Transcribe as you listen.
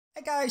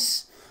Hey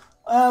guys,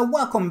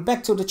 welcome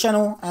back to the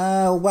channel,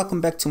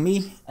 welcome back to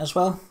me as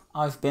well.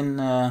 I've been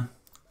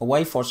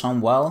away for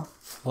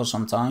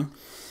some time.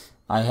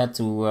 I had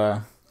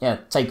to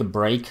take a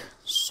break,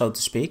 so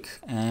to speak,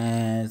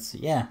 and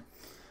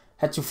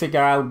had to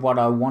figure out what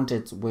I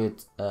wanted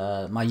with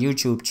my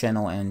YouTube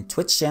channel and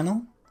Twitch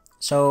channel.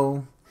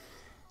 So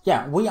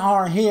yeah, we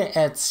are here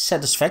at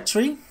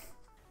Satisfactory,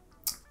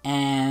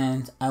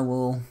 and I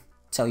will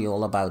tell you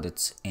all about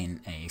it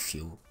in a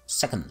few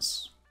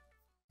seconds.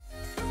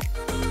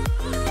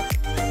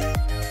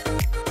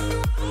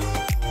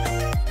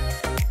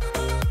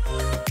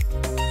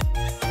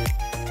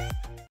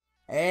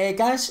 Hey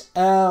guys,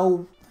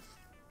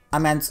 I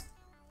meant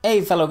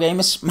hey fellow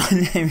gamers, my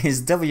name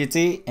is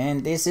WT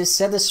and this is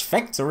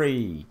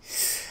Satisfactory.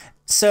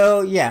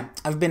 So yeah,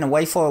 I've been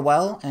away for a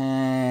while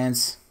and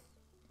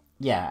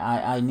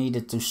yeah, I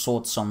needed to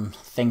sort some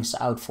things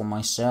out for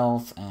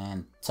myself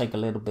and take a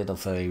little bit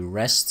of a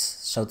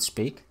rest, so to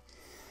speak.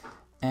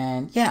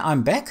 And yeah,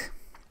 I'm back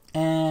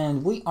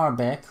and we are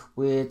back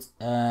with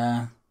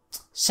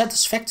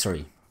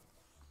Satisfactory.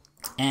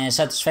 And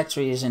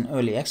Satisfactory is in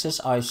early access.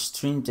 I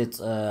streamed it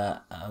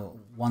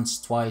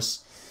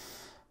twice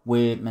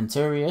with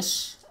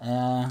Mentarius,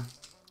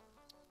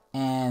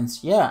 and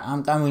yeah,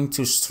 I'm going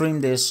to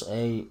stream this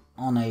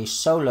on a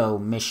solo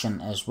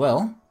mission as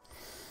well.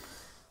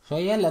 So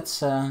yeah,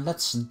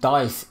 let's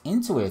dive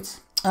into it.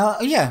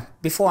 Yeah,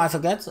 before I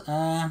forget,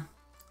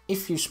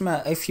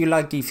 if you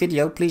like the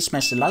video, please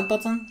smash the like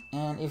button,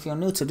 and if you're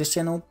new to this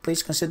channel,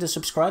 please consider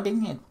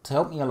subscribing. It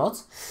helped me a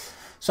lot.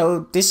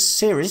 So this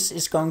series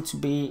is going to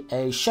be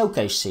a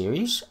showcase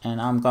series, and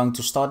I'm going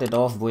to start it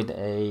off with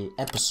a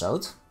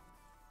episode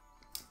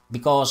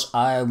because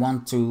I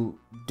want to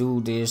do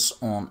this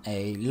on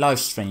a live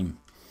stream,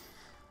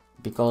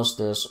 because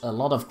there's a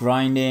lot of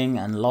grinding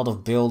and a lot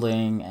of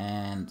building,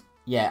 and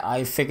yeah,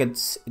 I figured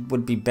it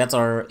would be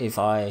better if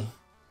I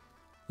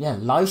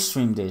live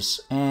stream this.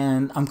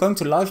 And I'm going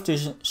to live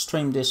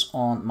stream this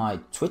on my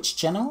Twitch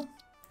channel,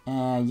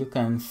 and you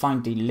can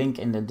find the link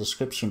in the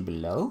description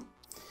below.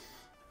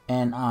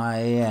 And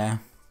I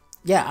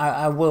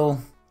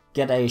will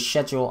get a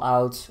schedule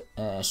out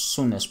as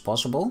soon as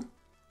possible.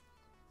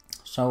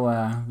 So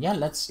yeah,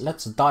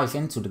 let's dive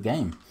into the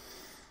game.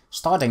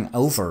 Starting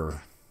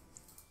over.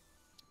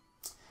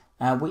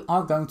 We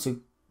are going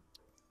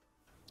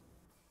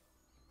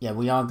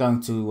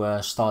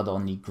to start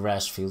on the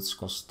grass fields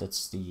because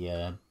that's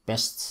the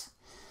best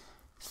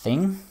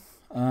thing.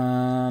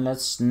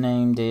 Let's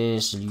name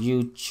this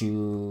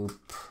YouTube.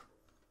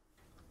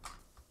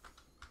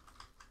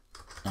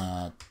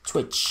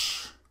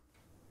 Twitch.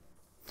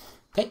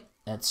 Okay,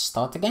 let's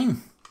start the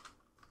game.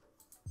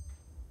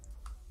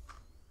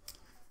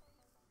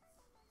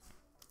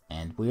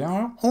 And we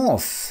are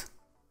off.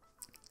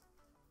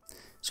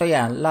 So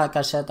yeah, like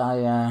I said,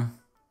 I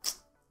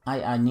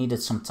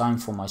needed some time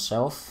for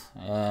myself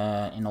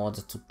in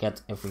order to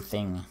get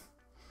everything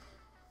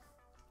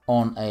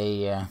on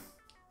a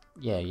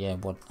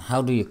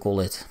how do you call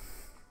it?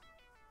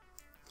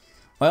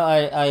 Well,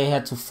 I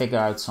had to figure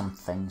out some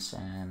things,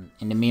 and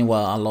in the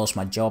meanwhile I lost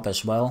my job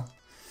as well,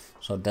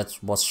 so that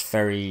was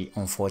very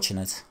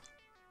unfortunate.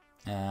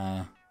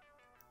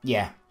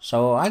 Yeah,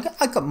 so I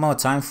got more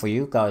time for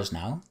you guys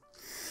now.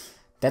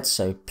 That's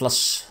a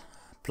plus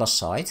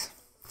side.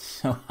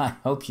 So I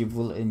hope you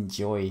will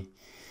enjoy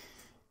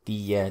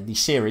the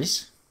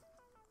series.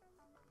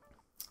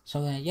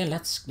 So yeah,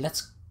 let's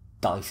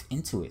dive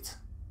into it.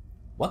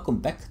 Welcome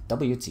back,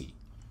 WT.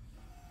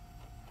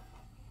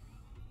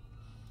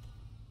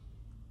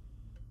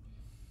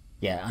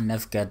 Yeah, I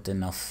never get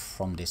enough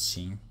from this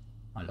scene.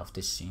 I love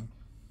this scene.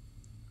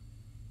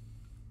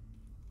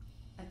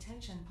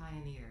 Attention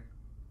Pioneer.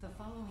 The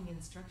following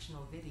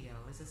instructional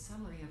video is a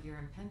summary of your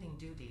impending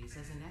duties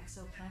as an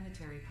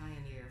exoplanetary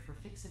pioneer for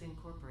Ficsit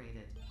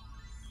Incorporated.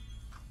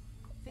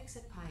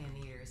 Ficsit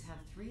pioneers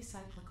have 3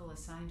 cyclical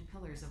assigned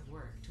pillars of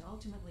work to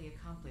ultimately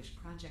accomplish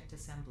project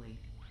assembly.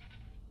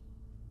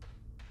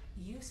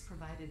 Use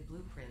provided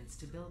blueprints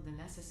to build the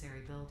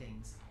necessary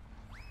buildings.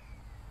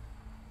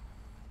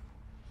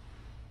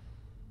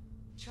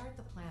 Chart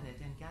the planet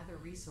and gather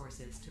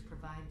resources to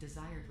provide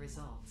desired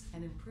results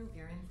and improve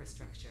your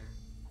infrastructure.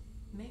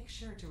 Make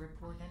sure to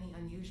report any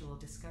unusual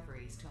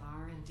discoveries to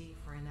R&D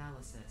for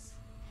analysis.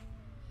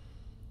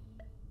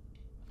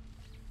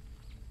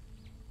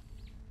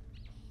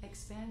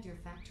 Expand your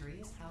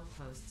factories,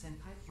 outposts, and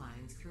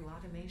pipelines through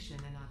automation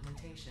and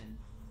augmentation.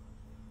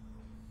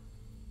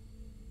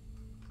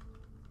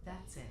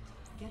 That's it.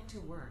 Get to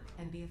work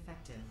and be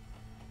effective.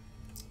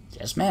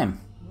 Yes, ma'am.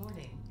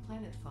 Warning,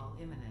 planetfall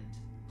imminent.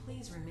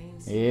 Please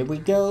remain safe. Here we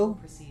go.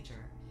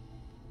 Procedure.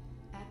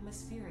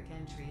 Atmospheric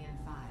entry in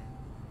 5,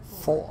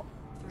 4,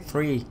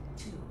 3,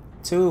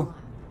 2. 1.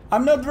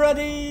 I'm not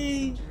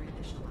ready. Procedure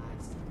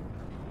initialized.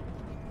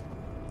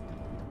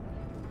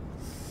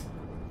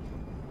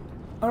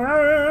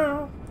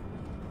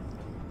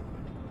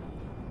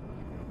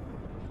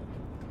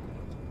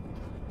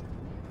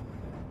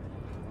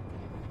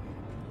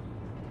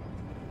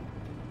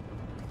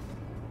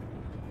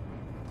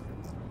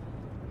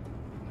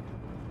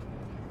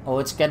 Oh,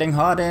 it's getting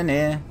hot in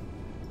here.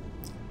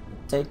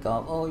 Take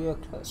off all your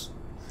clothes.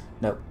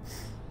 No.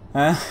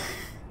 As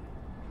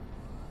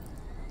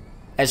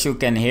you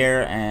can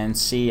hear and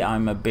see,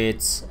 I'm a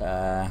bit,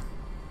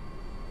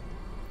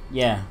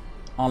 yeah,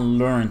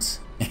 unlearned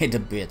it a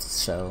bit.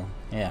 So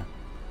yeah.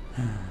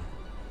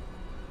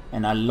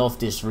 And I love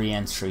this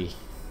re-entry.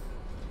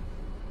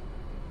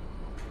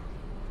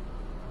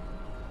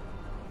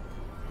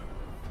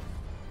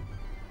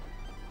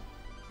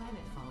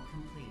 Planetfall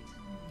complete.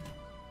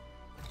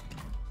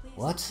 Please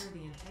What? ensure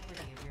the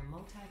integrity of your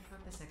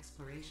multi-purpose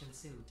exploration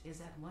suit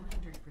is at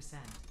 100%.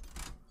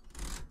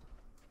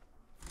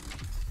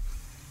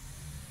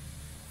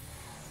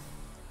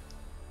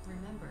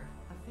 Remember,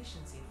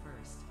 efficiency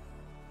first.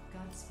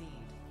 Godspeed.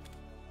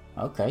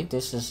 Okay,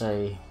 this is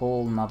a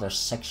whole nother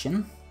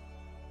section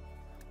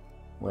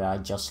where I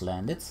just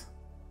landed.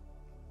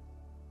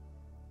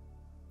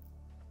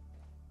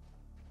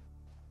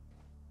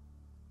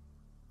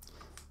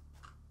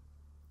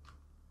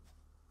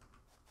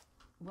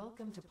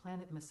 Welcome to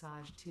Planet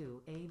Massage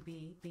 2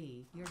 ABB,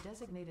 your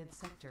designated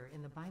sector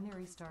in the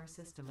binary star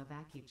system of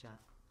Acces.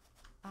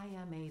 I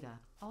am Ada,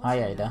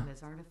 also known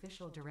as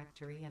Artificial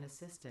Directory and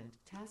Assistant,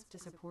 tasked to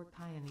support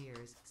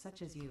pioneers,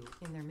 such as you,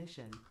 in their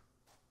mission.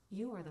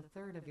 You are the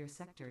third of your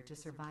sector to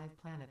survive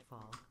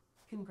planetfall.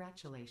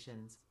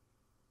 Congratulations.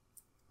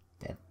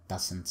 That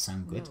doesn't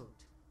sound good.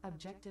 Note: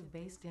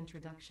 objective-based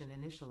introduction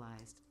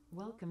initialized.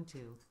 Welcome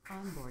to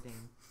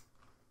onboarding.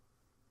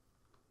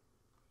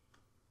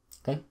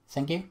 Okay,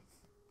 thank you.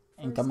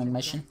 Incoming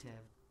mission.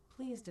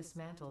 Please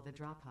dismantle the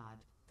drop pod.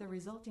 The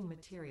resulting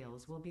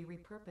materials will be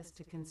repurposed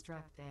to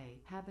construct a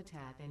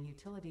habitat and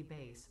utility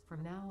base,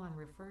 from now on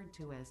referred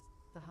to as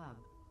the hub.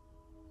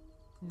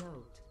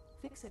 Note: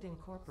 Ficsit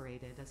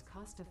Incorporated is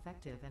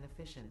cost-effective and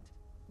efficient.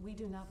 We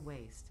do not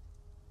waste.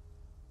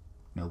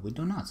 No, we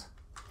do not.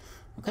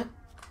 Okay.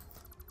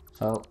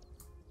 So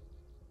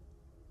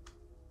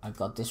I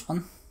got this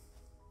one.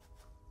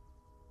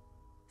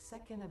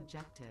 Second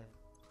objective: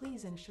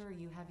 please ensure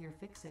you have your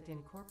Ficsit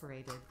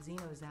Incorporated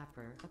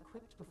Xenozapper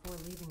equipped before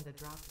leaving the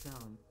drop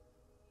zone.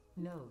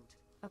 Note: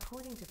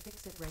 according to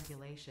Ficsit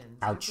regulations,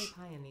 every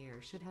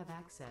pioneer should have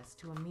access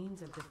to a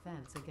means of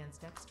defense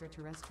against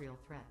extraterrestrial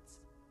threats.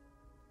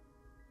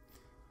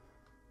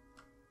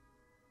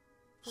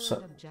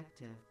 Third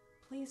objective: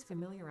 please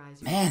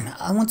familiarize yourself. Man,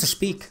 I want to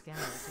speak.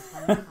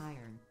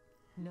 Iron.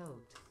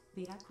 Note: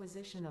 the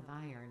acquisition of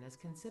iron is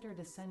considered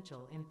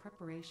essential in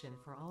preparation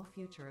for all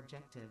future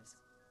objectives.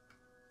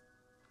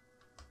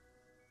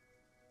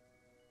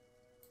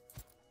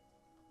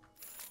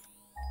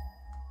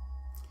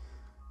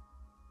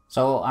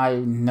 So I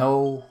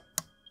know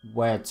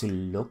where to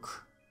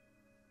look,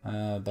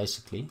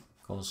 basically,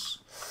 because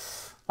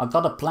I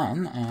got a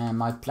plan, and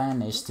my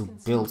plan is to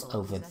build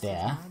over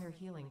there.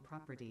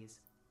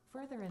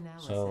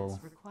 So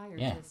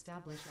yeah,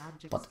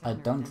 but I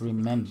don't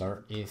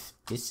remember if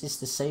this is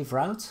the safe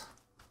route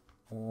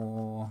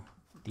or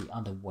the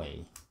other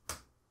way.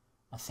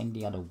 I think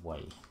the other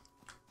way.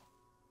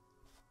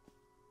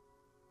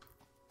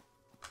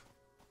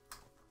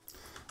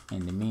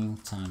 In the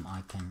meantime,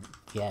 I can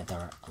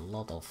gather a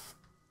lot of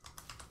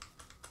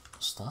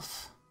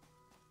stuff.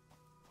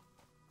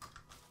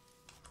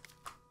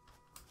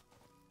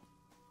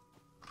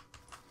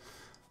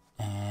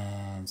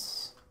 And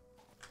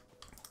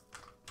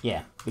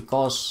yeah,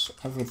 because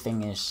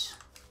everything is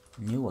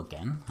new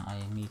again, I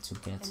need to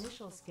get...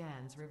 Initial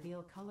scans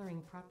reveal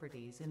coloring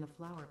properties in the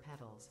flower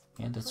petals.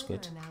 Yeah, that's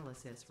good.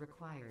 Analysis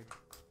required.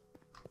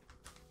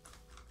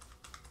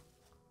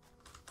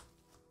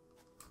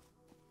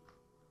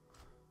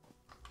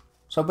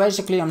 So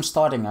basically I'm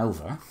starting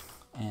over,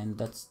 and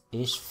that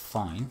is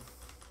fine.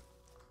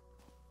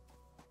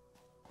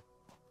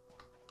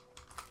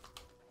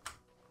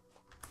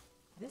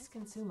 This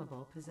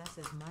consumable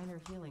possesses minor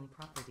healing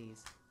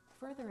properties.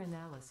 Further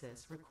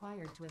analysis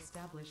required to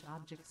establish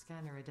object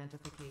scanner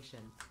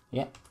identification.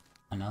 Yeah,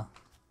 I know.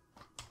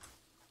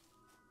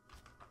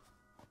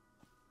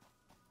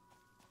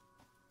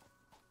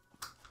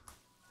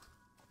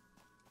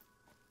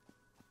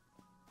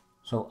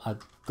 So I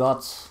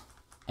got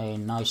a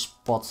nice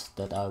spot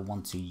that I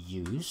want to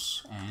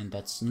use, and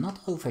that's not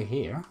over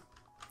here,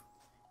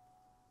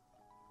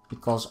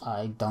 because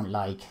I don't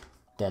like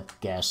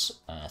that gas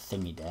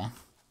thingy there.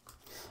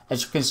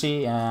 As you can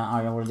see,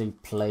 I already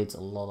played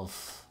a lot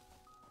of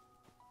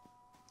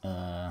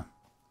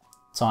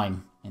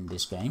time in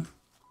this game,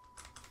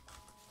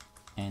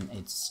 and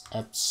it's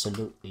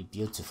absolutely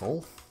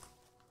beautiful.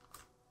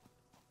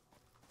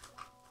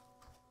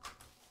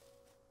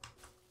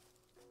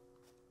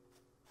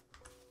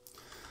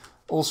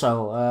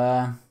 Also,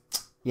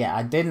 yeah,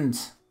 I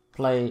didn't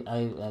play.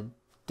 I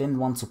didn't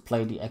want to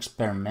play the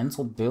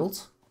experimental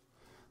build.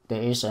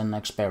 There is an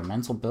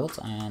experimental build,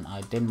 and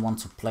I didn't want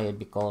to play it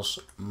because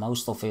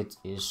most of it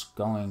is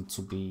going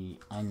to be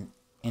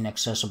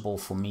inaccessible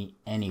for me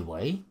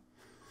anyway.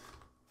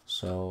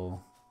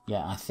 So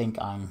yeah, I think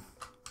I'm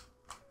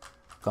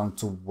going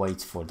to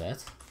wait for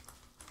that.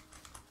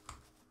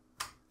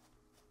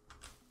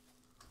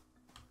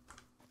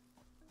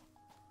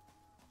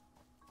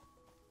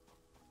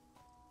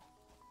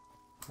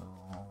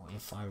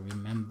 if I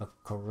remember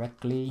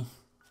correctly.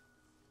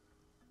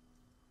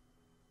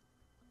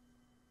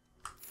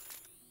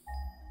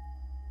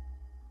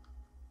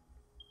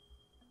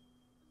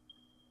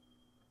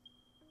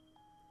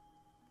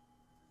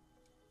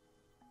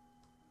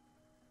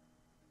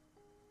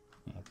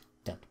 Yeah,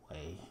 that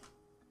way.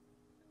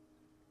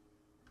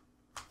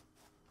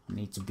 I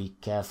need to be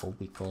careful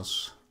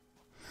because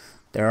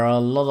there are a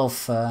lot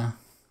of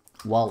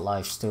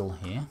wildlife still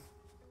here.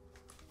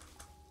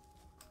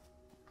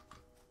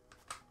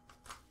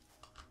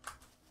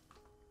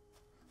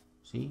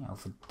 See,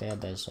 over there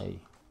there's a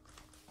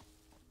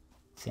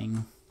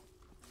thing.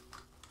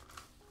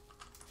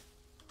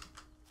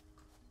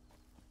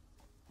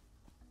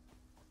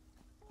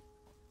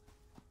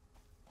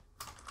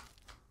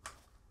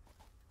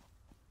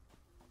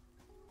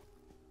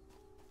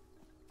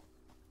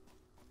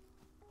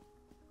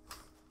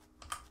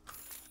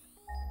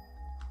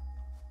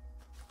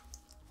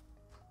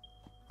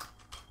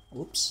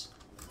 Oops.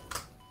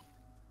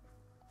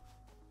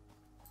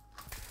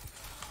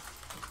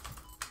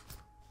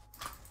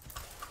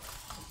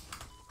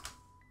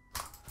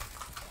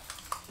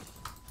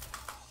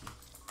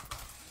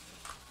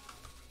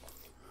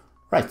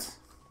 Right,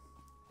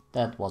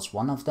 that was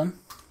one of them.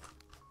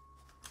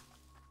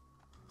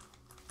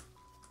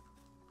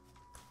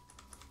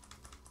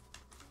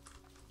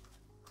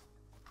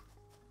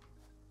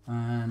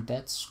 And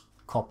that's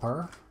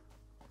copper.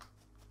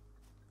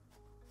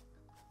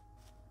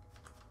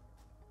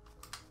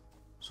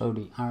 So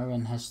the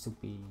iron has to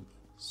be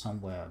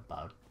somewhere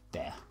about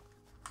there.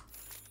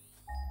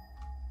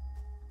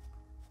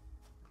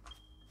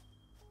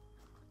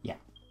 Yeah.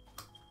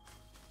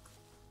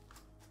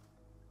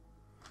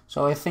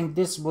 So I think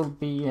this will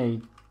be a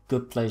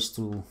good place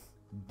to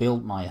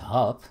build my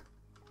hub.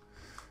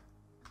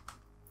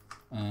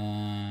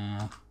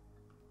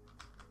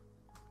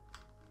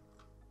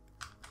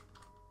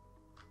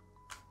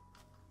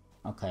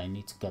 Okay, I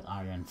need to get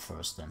iron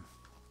first then.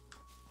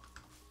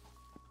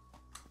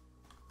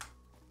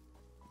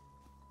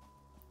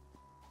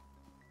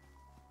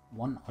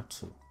 One or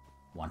two?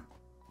 One.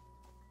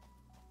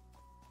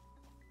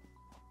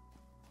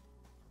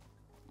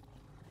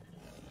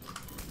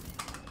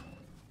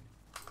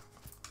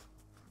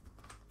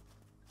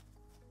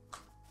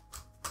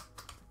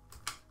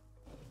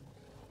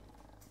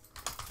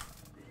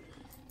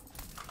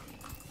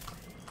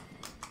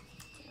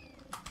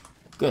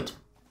 Good.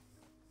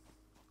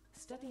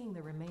 Studying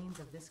the remains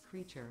of this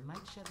creature might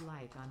shed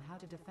light on how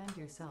to defend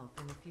yourself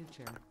in the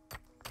future.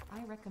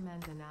 I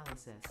recommend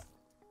analysis.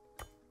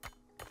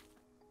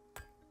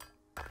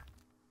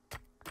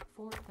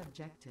 Fourth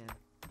objective,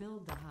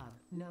 build the hub.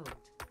 Note,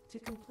 to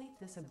complete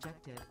this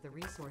objective, the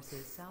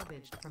resources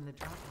salvaged from the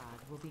drop pod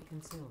will be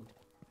consumed.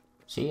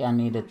 See, I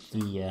needed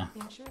the...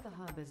 Ensure the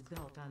hub is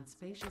built on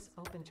spacious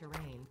open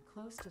terrain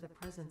close to the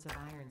presence of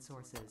iron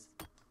sources.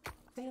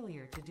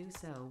 Failure to do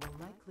so will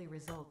likely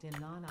result in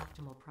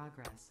non-optimal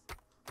progress.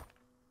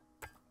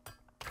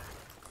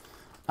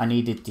 I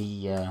needed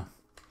the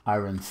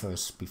iron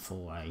first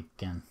before I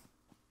can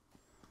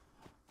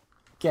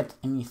get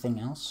anything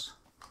else.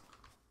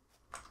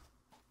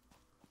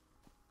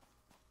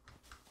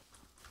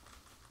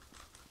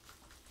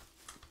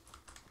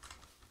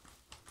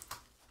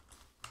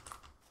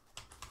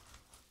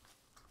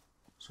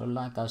 So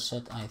like I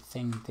said, I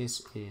think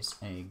this is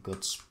a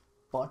good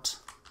spot.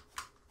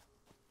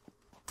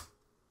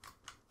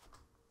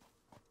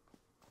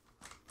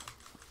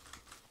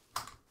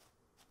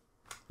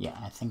 Yeah,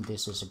 I think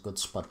this is a good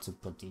spot to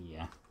put the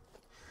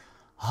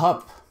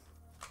hub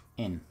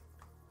in.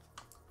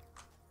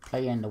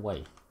 Play in the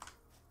way.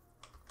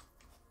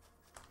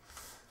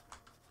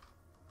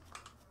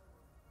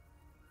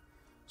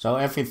 So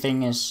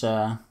everything is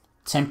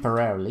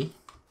temporarily.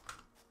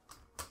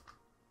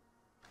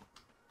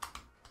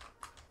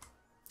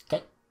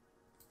 Okay.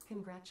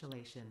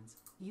 Congratulations,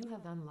 you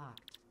have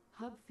unlocked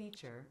Hub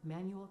Feature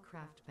Manual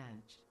Craft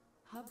Bench.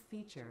 Hub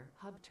Feature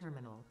Hub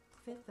Terminal.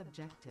 Fifth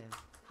objective,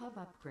 hub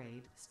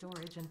upgrade,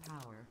 storage and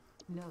power.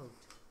 Note,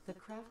 the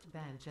craft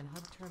bench and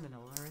hub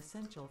terminal are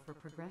essential for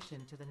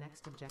progression to the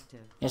next objective.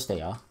 Yes, they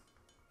are.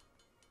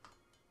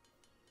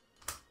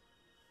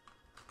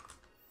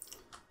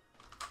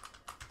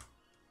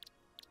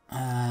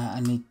 I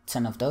need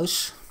 10 of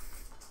those.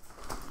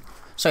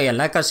 So yeah,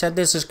 like I said,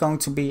 this is going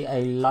to be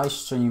a live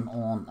stream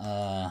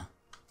on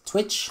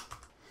Twitch.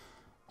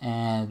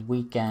 And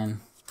we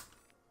can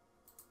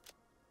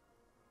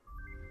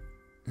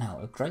now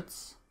upgrade.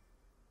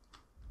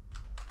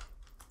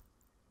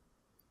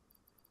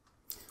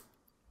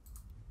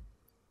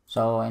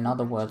 So in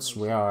other words,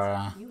 we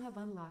are... You have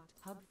unlocked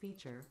Hub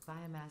Feature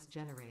Biomass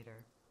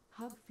Generator.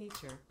 Hub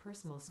Feature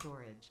Personal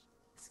Storage.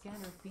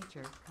 Scanner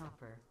Feature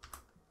Copper.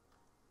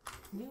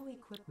 New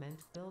equipment,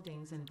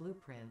 buildings and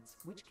blueprints,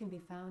 which can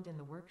be found in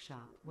the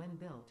workshop when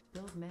built,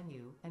 build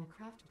menu, and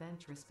craft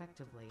bench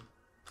respectively.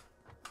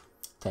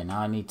 Okay,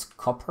 now I need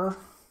copper.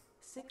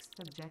 Sixth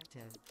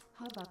objective,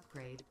 hub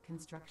upgrade,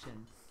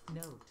 construction.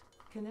 Note,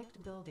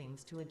 connect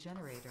buildings to a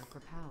generator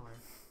for power.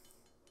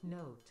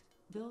 Note,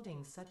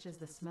 Buildings such as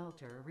the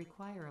smelter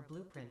require a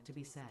blueprint to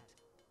be set.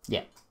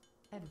 Yeah.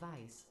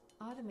 Advice: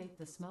 automate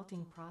the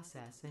smelting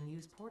process and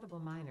use portable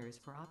miners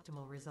for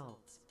optimal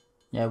results.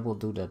 Yeah, we'll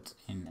do that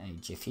in a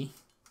jiffy.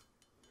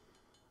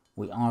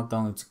 We are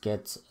going to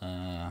get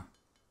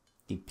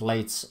the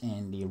plates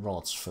and the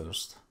rods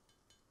first.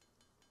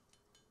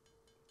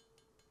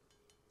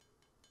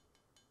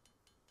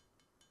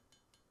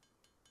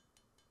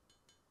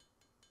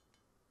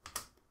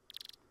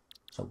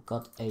 So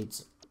got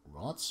 8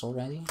 rods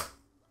already.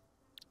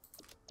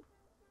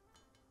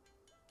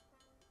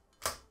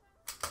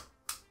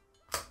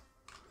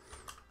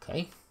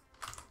 Okay.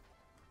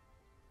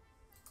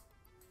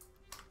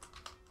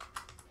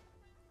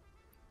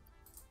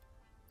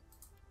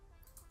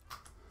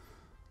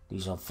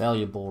 These are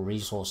valuable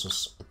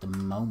resources at the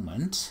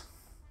moment.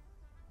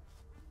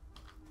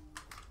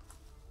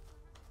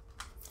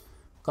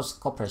 Because the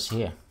copper is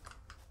here.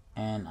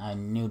 And I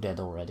knew that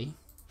already.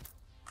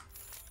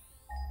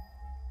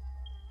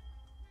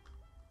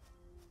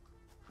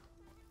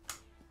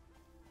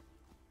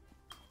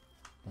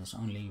 There's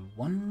only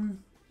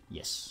one.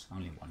 Yes,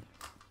 only one.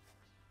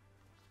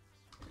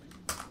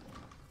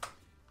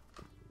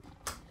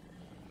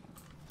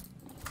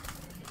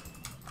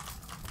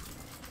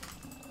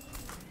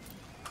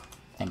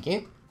 Thank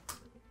you.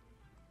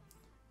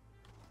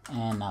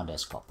 And now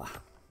there's copper.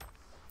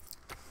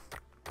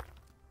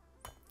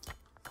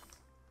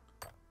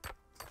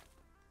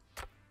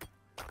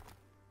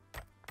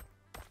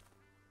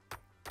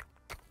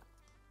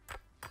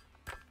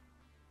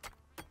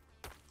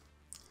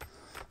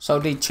 So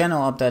the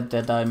channel update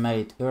that I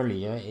made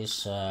earlier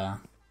is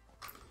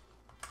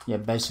yeah,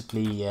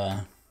 basically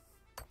a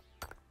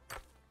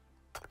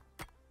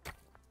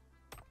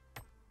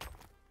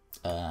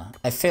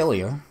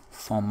failure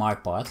from my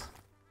part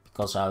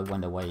because I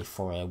went away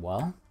for a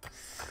while.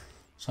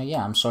 So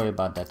yeah, I'm sorry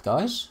about that,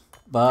 guys,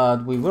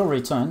 but we will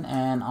return.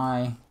 And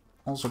I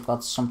also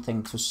got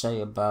something to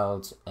say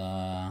about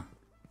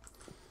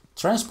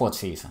Transport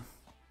Fever,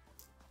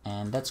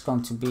 and that's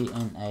going to be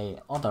in a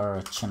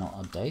other channel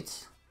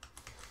update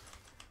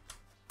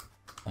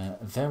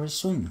very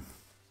soon.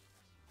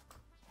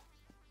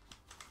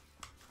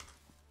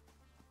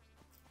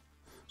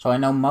 So I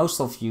know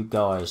most of you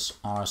guys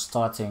are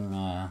starting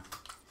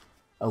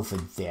over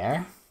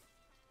there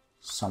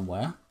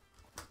somewhere,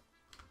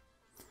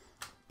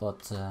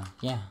 but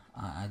yeah,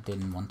 I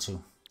didn't want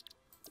to.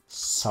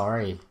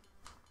 Sorry.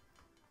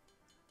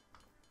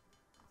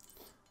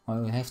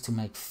 Well, we have to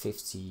make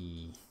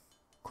 50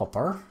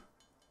 copper.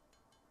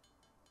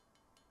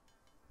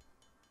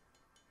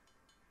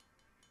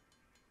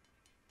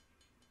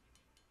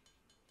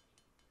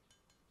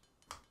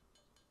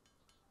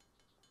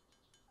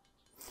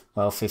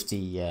 Well, 50,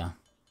 yeah,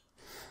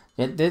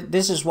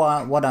 this is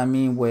what I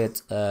mean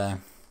with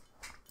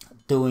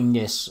doing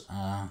this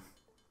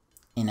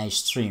in a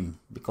stream,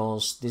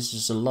 because this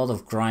is a lot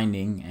of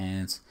grinding,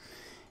 and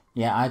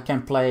yeah, I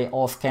can play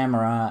off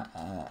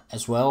camera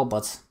as well,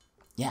 but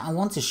yeah, I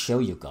want to show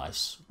you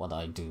guys what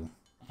I do,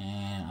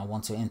 and I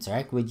want to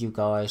interact with you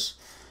guys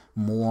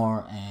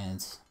more,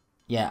 and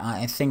yeah,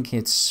 I think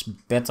it's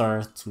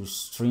better to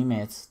stream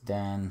it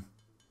than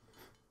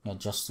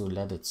just to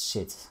let it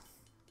sit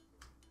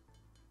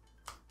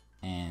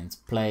and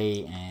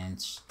play and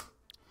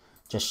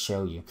just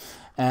show you.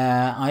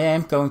 I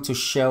am going to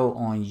show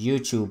on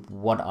YouTube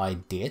what I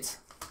did.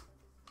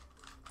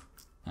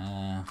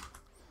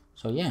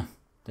 So yeah,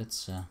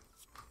 that's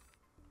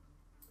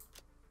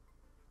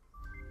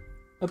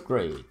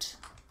upgrade.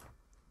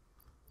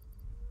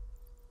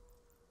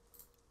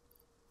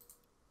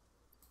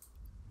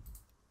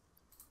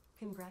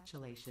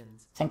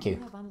 Congratulations. Thank you.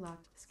 You have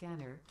unlocked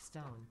Scanner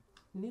Stone.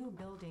 New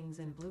buildings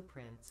and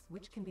blueprints,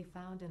 which can be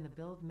found in the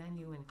build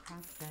menu and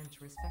craft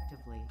bench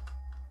respectively.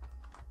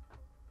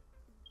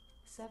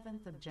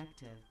 7th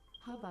objective,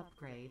 hub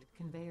upgrade,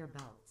 conveyor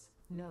belts.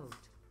 Note: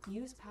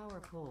 use power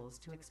poles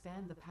to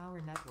expand the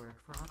power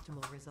network for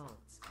optimal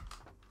results.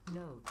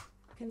 Note: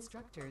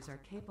 constructors are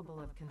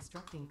capable of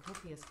constructing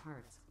copious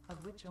parts,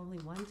 of which only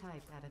one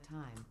type at a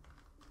time.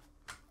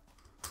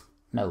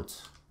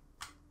 Note.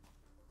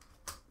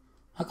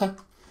 Okay.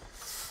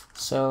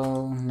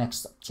 So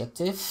next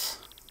objective,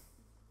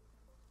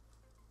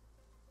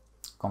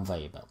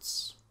 conveyor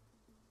belts.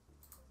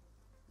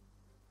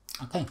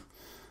 Okay.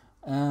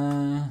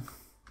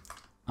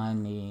 I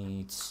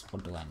need,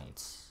 what do I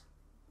need?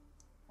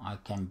 I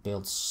can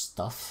build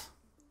stuff,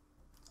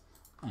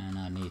 and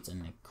I need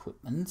an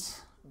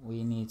equipment.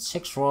 We need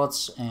 6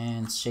 rods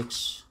and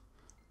 6.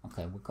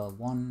 Okay, we got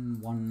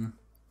one,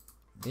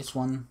 this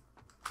one.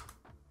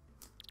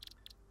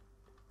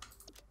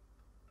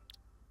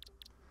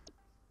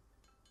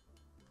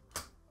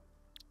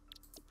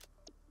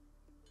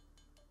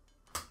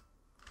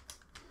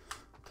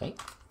 Okay.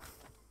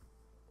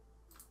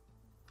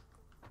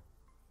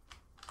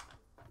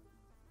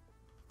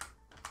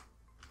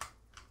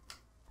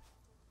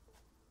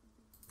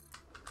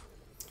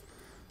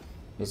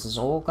 This is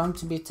all going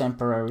to be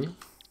temporary.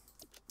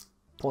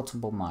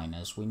 Portable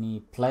miners. We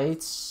need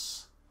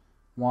plates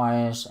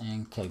wires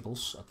and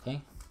cables.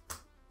 Okay.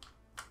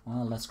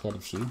 Well, let's get a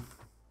few.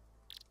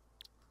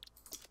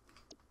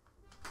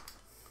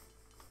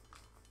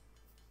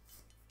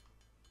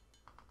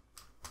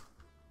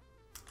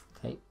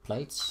 Okay,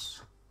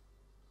 plates.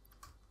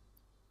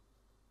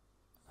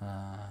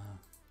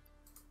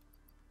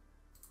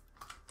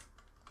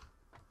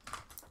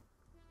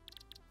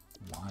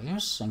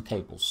 Wires and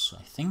cables,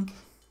 I think.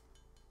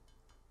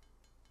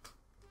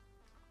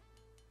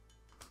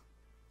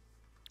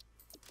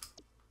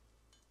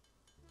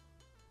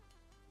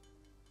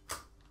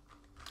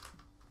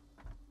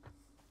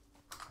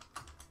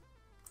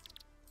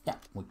 Yeah,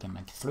 we can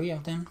make 3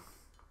 of them.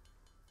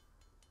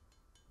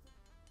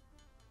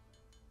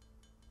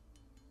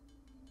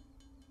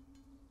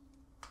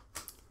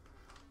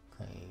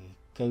 Okay,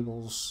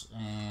 cables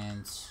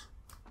and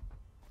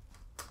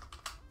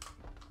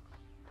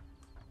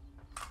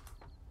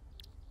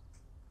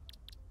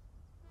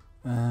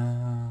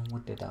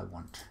what did I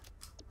want?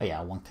 Oh yeah,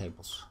 I want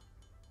cables.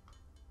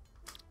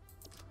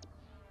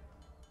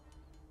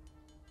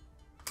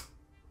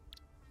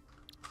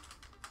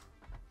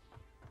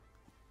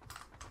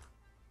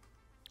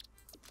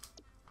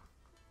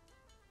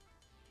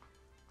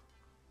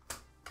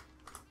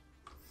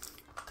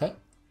 Okay,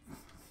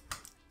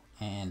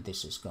 and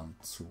this is going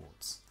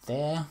towards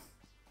there.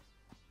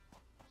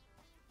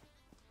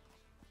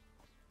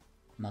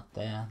 Not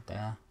there,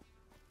 there.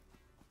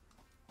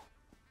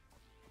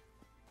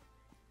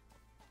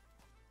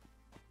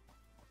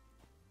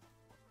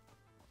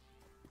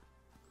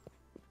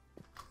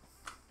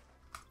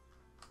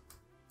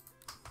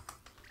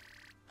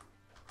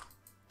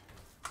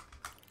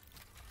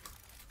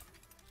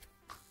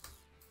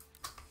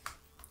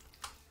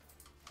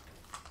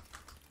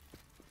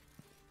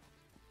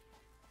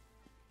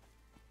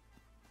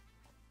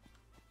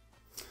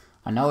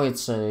 I know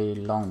it's a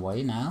long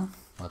way now,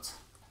 but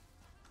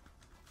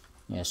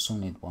yeah,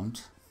 soon it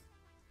won't.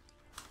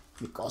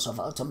 Because of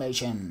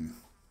automation.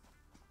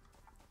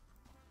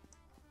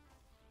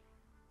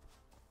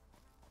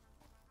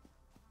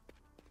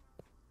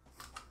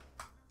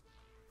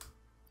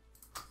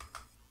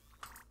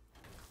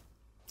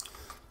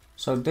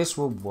 So this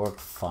will work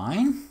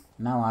fine.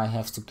 Now I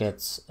have to get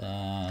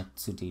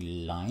to the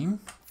line.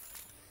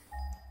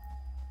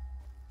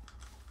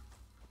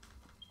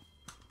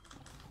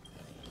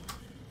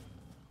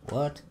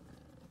 What?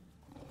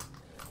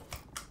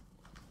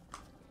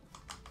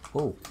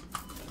 Oh.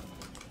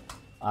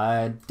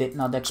 I did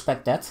not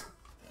expect that.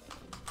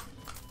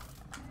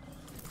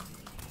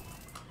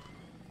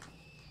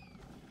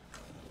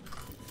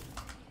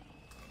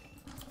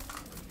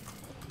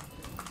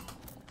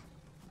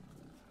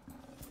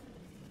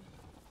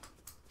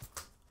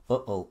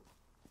 Uh-oh.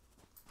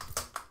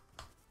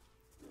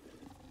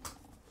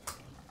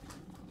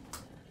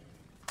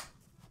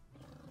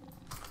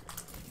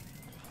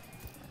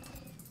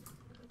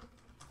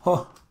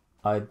 Oh,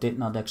 I did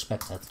not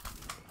expect that.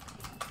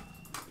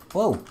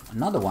 Whoa,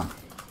 another one.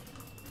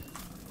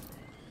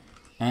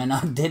 And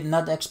I did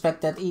not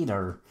expect that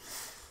either.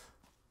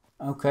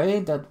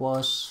 Okay, that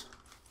was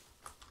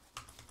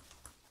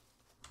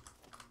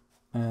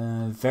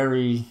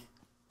very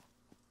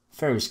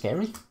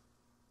scary.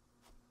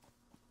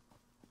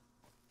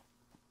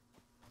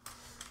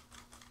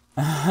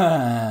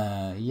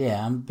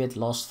 Yeah, I'm a bit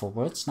lost for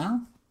words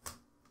now.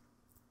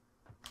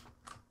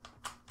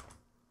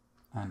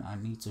 And I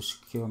need to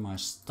secure my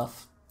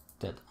stuff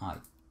that I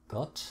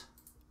got.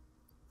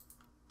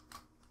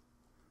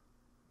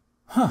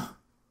 Huh.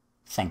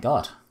 Thank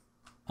God.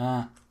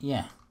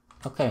 Yeah.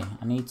 Okay,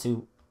 I need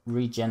to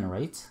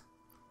regenerate.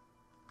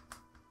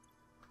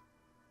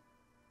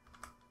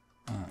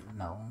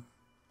 No.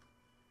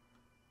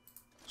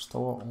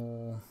 Store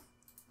all.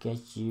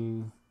 Get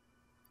you.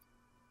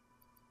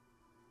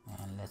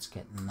 And let's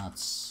get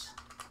nuts.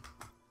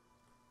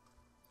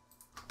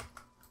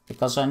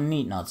 Because I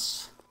need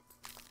nuts.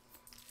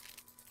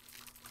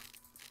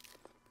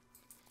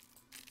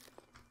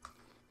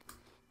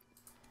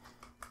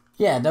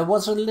 Yeah, that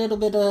was a little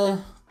bit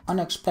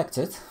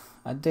unexpected.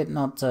 I did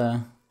not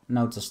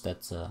notice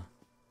that.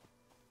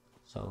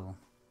 So,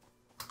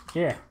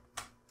 yeah.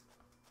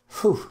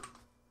 Whew.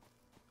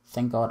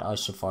 Thank God I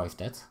survived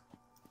that.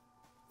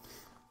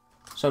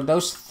 So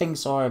those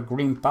things are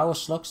green power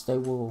slugs. They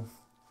will,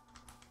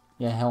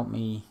 yeah, help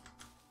me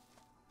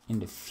in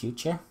the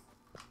future.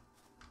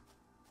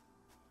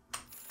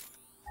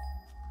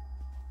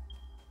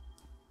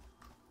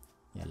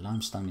 Yeah,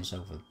 limestone is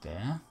over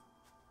there.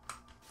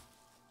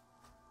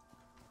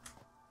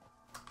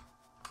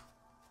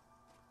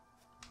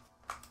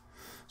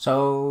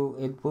 So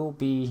it will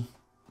be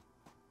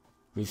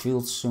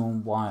revealed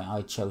soon why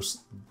I chose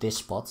this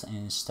spot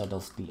instead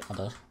of the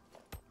other.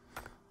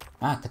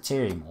 Ah,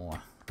 Caterium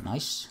ore.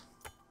 Nice.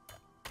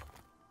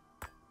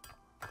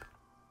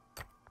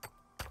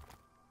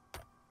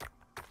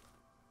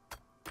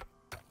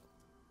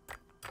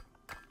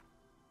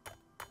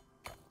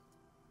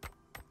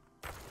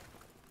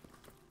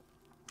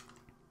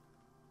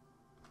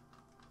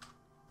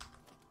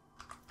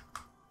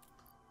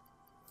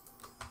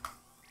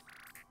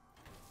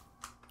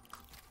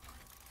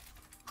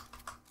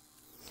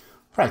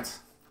 Right,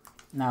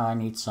 now I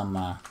need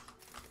some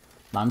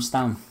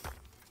limestone.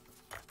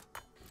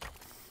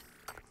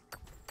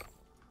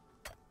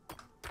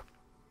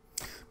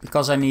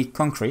 Because I need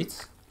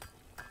concrete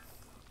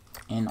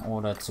in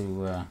order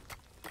to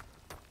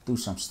do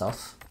some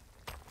stuff.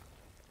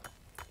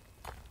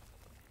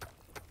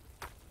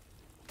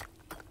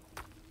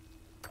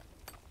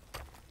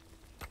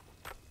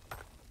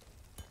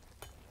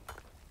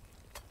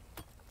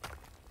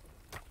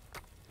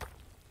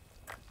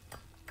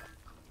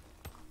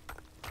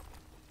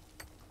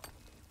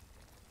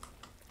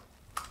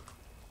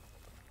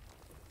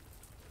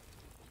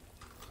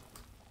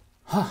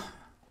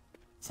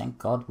 Thank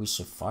God we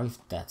survived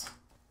that.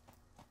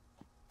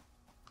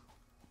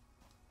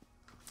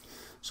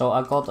 So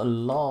I got a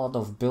lot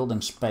of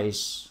building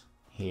space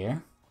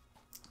here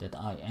that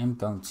I am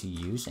going to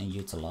use and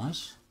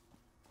utilize.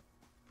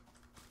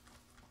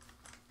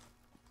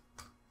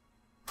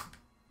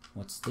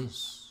 What's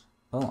this?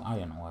 Oh,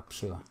 iron ore,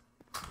 pure.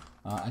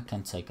 I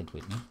can take it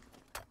with me.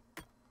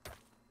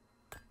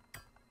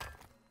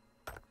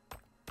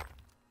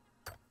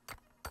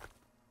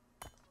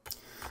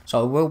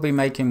 So we'll be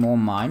making more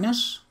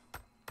miners,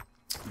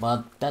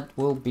 but that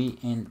will be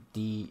in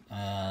the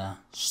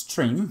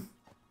stream.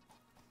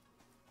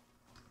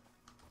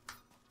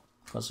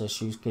 Because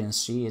as you can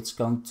see, it's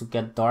going to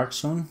get dark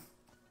soon.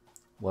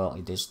 Well,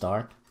 it is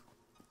dark.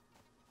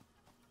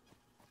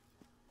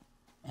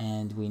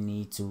 And we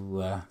need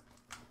to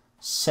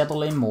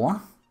settle in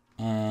more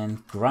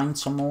and grind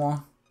some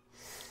more.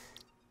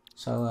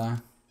 So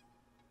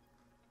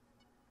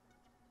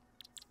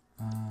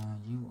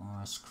you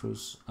are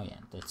screws. Oh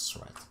yeah, that's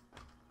right.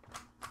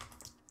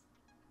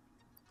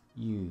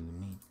 You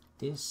need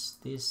this,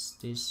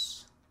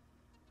 this,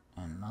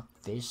 and not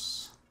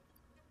this.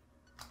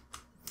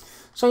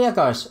 So yeah,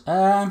 guys,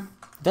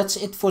 that's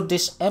it for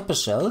this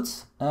episode.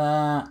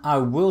 I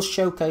will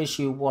showcase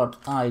you what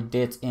I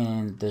did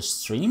in the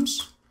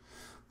streams,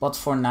 but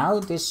for now,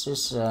 this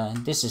is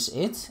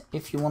it.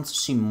 If you want to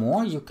see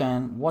more, you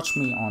can watch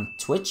me on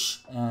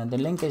Twitch. The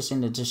link is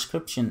in the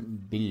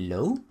description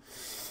below.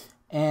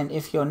 And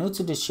if you're new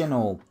to this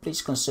channel,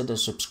 please consider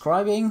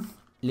subscribing,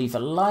 leave a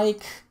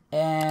like,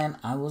 and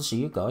I will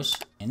see you guys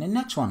in the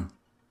next one.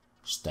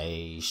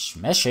 Stay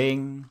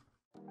smashing!